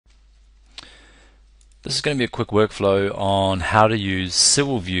This is going to be a quick workflow on how to use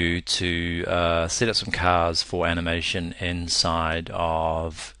Civil View to set up some cars for animation inside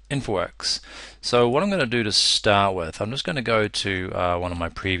of InfraWorks. So what I'm going to do to start with, I'm just going to go to one of my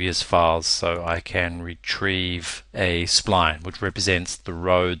previous files so I can retrieve a spline which represents the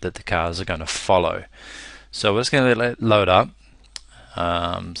road that the cars are going to follow. So we're just going to let it load up.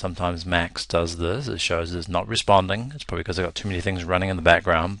 Sometimes Max does this, it shows it's not responding. It's probably because I've got too many things running in the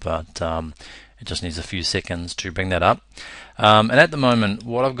background, but it just needs a few seconds to bring that up. And at the moment,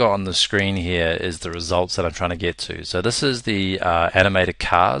 what I've got on the screen here is the results that I'm trying to get to. So this is the animated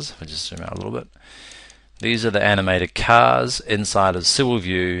cars. If I just zoom out a little bit. These are the animated cars inside of Civil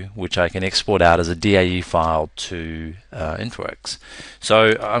View, which I can export out as a DAE file to InfraWorks.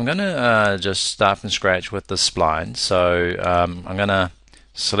 So I'm going to just start from scratch with the spline. So I'm going to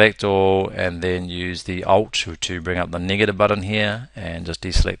select all and then use the Alt to bring up the negative button here and just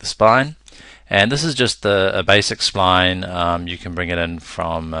deselect the spline. And this is just a basic spline. You can bring it in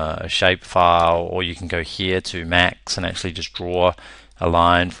from a shape file, or you can go here to Max and actually just draw a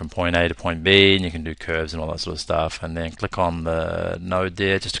line from point A to point B, and you can do curves and all that sort of stuff, and then click on the node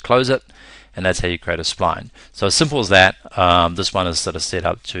there just to close it, and that's how you create a spline. So as simple as that. This one is sort of set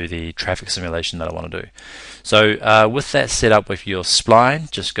up to the traffic simulation that I want to do. So with that set up with your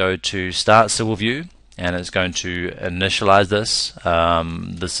spline, just go to Start Civil View, and it's going to initialize this.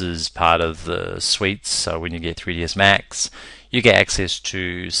 This is part of the suites, so when you get 3ds Max, you get access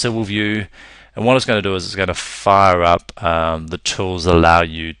to Civil View. And what it's going to do is it's going to fire up the tools that allow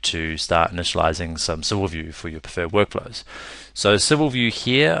you to start initializing some Civil View for your preferred workflows. So Civil View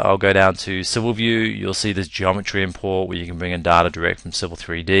here, I'll go down to Civil View. You'll see this geometry import where you can bring in data direct from Civil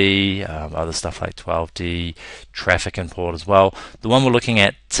 3D, other stuff like 12D, traffic import as well. The one we're looking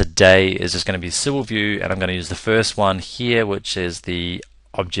at today is just going to be Civil View, and I'm going to use the first one here, which is the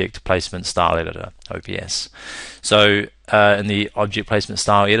Object Placement Style Editor, OPS. So in the Object Placement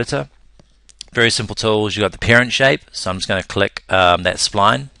Style Editor, very simple tools. You've got the parent shape, so I'm just going to click that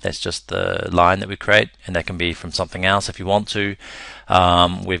spline. That's just the line that we create, and that can be from something else if you want to.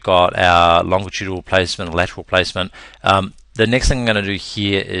 We've got our longitudinal placement, lateral placement. The next thing I'm going to do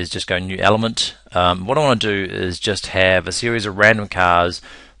here is just go new element. What I want to do is just have a series of random cars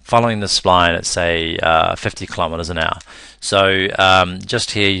following the spline at say 50 kilometers an hour. So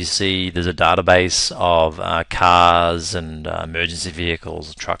just here you see there's a database of cars and emergency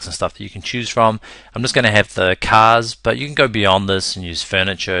vehicles, trucks and stuff that you can choose from. I'm just going to have the cars, but you can go beyond this and use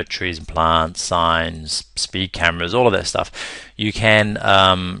furniture, trees and plants, signs, speed cameras, all of that stuff. You can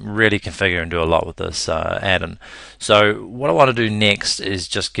really configure and do a lot with this add-in. So what I want to do next is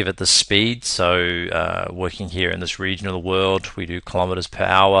just give it the speed. So working here in this region of the world, we do kilometers per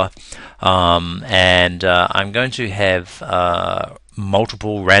hour, and I'm going to have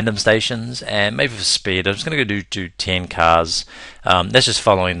multiple random stations, and maybe for speed I'm just going to go do 10 cars. That's just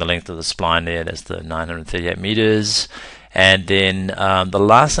following the length of the spline there. That's the 938 meters. And then the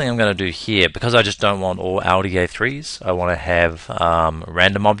last thing I'm going to do here, because I just don't want all LDA3s, I want to have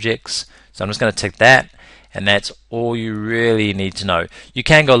random objects. So I'm just going to tick that, and that's all you really need to know. You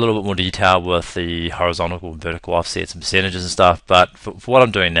can go a little bit more detail with the horizontal and vertical offsets and percentages and stuff, but for what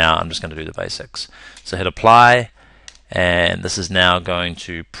I'm doing now, I'm just going to do the basics. So hit apply, and this is now going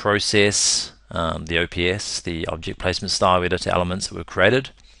to process the OPS, the Object Placement Style Editor elements that we've created.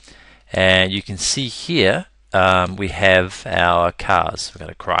 And you can see here we have our cars. We've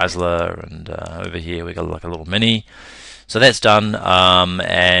got a Chrysler, and over here we've got like a little Mini. So that's done,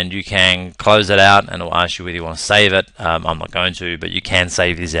 and you can close it out, and it'll ask you whether you want to save it. I'm not going to, but you can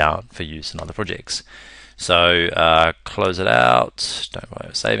save these out for use in other projects. So close it out, don't worry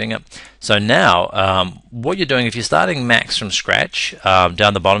about saving it. So now what you're doing, if you're starting Max from scratch,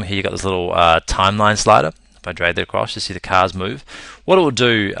 down the bottom here you've got this little timeline slider. If I drag that across, you see the cars move. What it will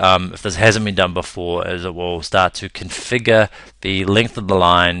do, if this hasn't been done before, is it will start to configure the length of the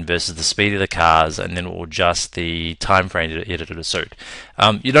line versus the speed of the cars, and then it will adjust the time frame editor to suit.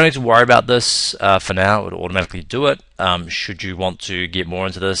 You don't need to worry about this for now. It will automatically do it. Should you want to get more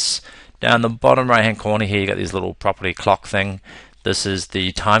into this, down the bottom right hand corner here you got this little property clock thing. This is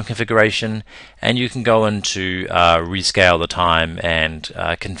the time configuration, and you can go into rescale the time and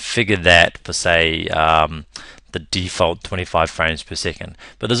configure that for say the default 25 frames per second.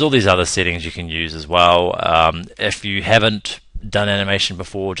 But there's all these other settings you can use as well. If you haven't done animation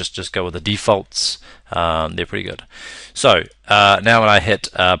before, just go with the defaults. They're pretty good. So now when I hit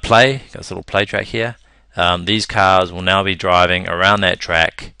play, got this little play track here. These cars will now be driving around that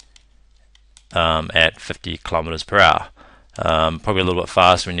track at 50 kilometers per hour. Probably a little bit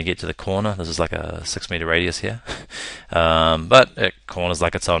faster when you get to the corner. This is like a 6 meter radius here, but it corners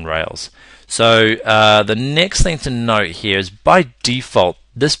like it's on rails. So the next thing to note here is by default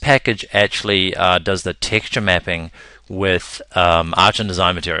this package actually does the texture mapping with Arch and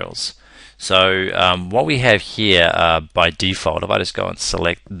Design materials. So what we have here by default, if I just go and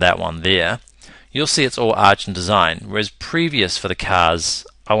select that one there, you'll see it's all Arch and Design, whereas previous for the cars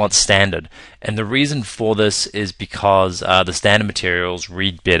I want standard. And the reason for this is because the standard materials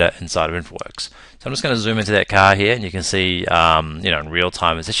read better inside of InfraWorks. So I'm just going to zoom into that car here, and you can see, in real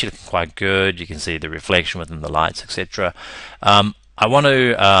time, it's actually looking quite good. You can see the reflection within the lights, etc. I want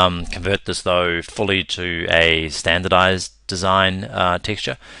to convert this though fully to a standardized design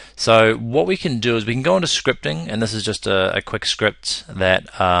texture. So what we can do is we can go into scripting, and this is just a quick script that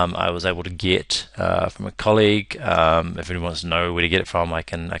I was able to get from a colleague. If anyone wants to know where to get it from, I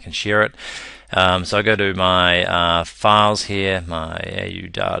can share it. So I go to my files here, my AU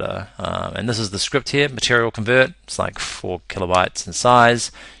data, and this is the script here, material convert. It's like 4 kilobytes in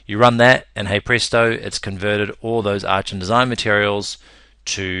size. You run that, and hey presto, it's converted all those Arch and Design materials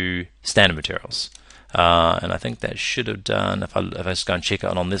to standard materials. And I think that should have done, if I just go and check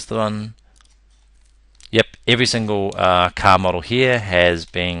it on this one, yep, every single car model here has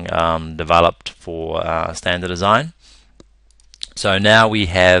been developed for standard design. So now we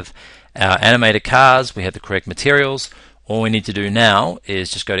have our animated cars, we have the correct materials. All we need to do now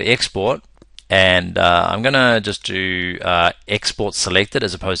is just go to export, and I'm going to just do export selected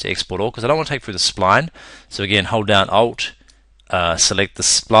as opposed to export all, because I don't want to take through the spline. So again, hold down Alt, select the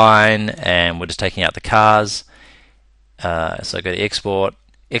spline, and we're just taking out the cars. So I go to export,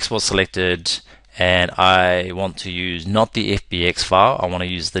 export selected, and I want to use not the FBX file, I want to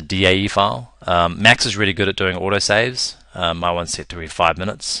use the DAE file. Max is really good at doing autosaves. My one's set to 5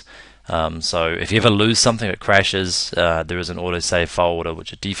 minutes. So if you ever lose something that crashes, there is an autosave folder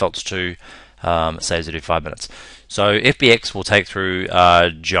which it defaults to. It saves it in 5 minutes. So FBX will take through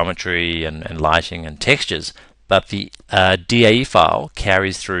geometry and lighting and textures, but the DAE file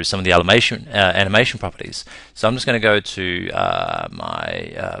carries through some of the animation properties. So I'm just going to go to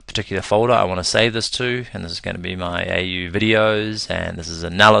my particular folder I want to save this to, and this is going to be my AU videos, and this is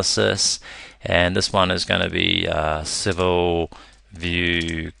analysis, and this one is going to be civil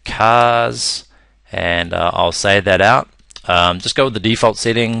view cars, and I'll save that out. Just go with the default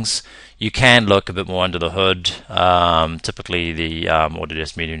settings. You can look a bit more under the hood. Typically the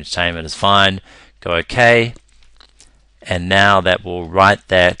Autodesk Media Entertainment is fine. Go OK, and now that will write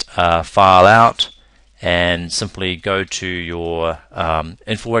that file out, and simply go to your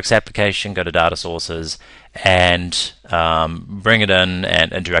InfraWorks application, go to data sources, and bring it in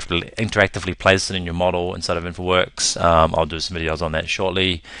and interactively place it in your model inside of InfraWorks. I'll do some videos on that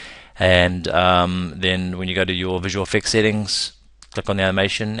shortly. And then when you go to your visual effects settings, click on the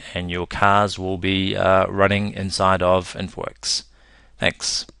animation, and your cars will be running inside of InfraWorks.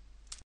 Thanks.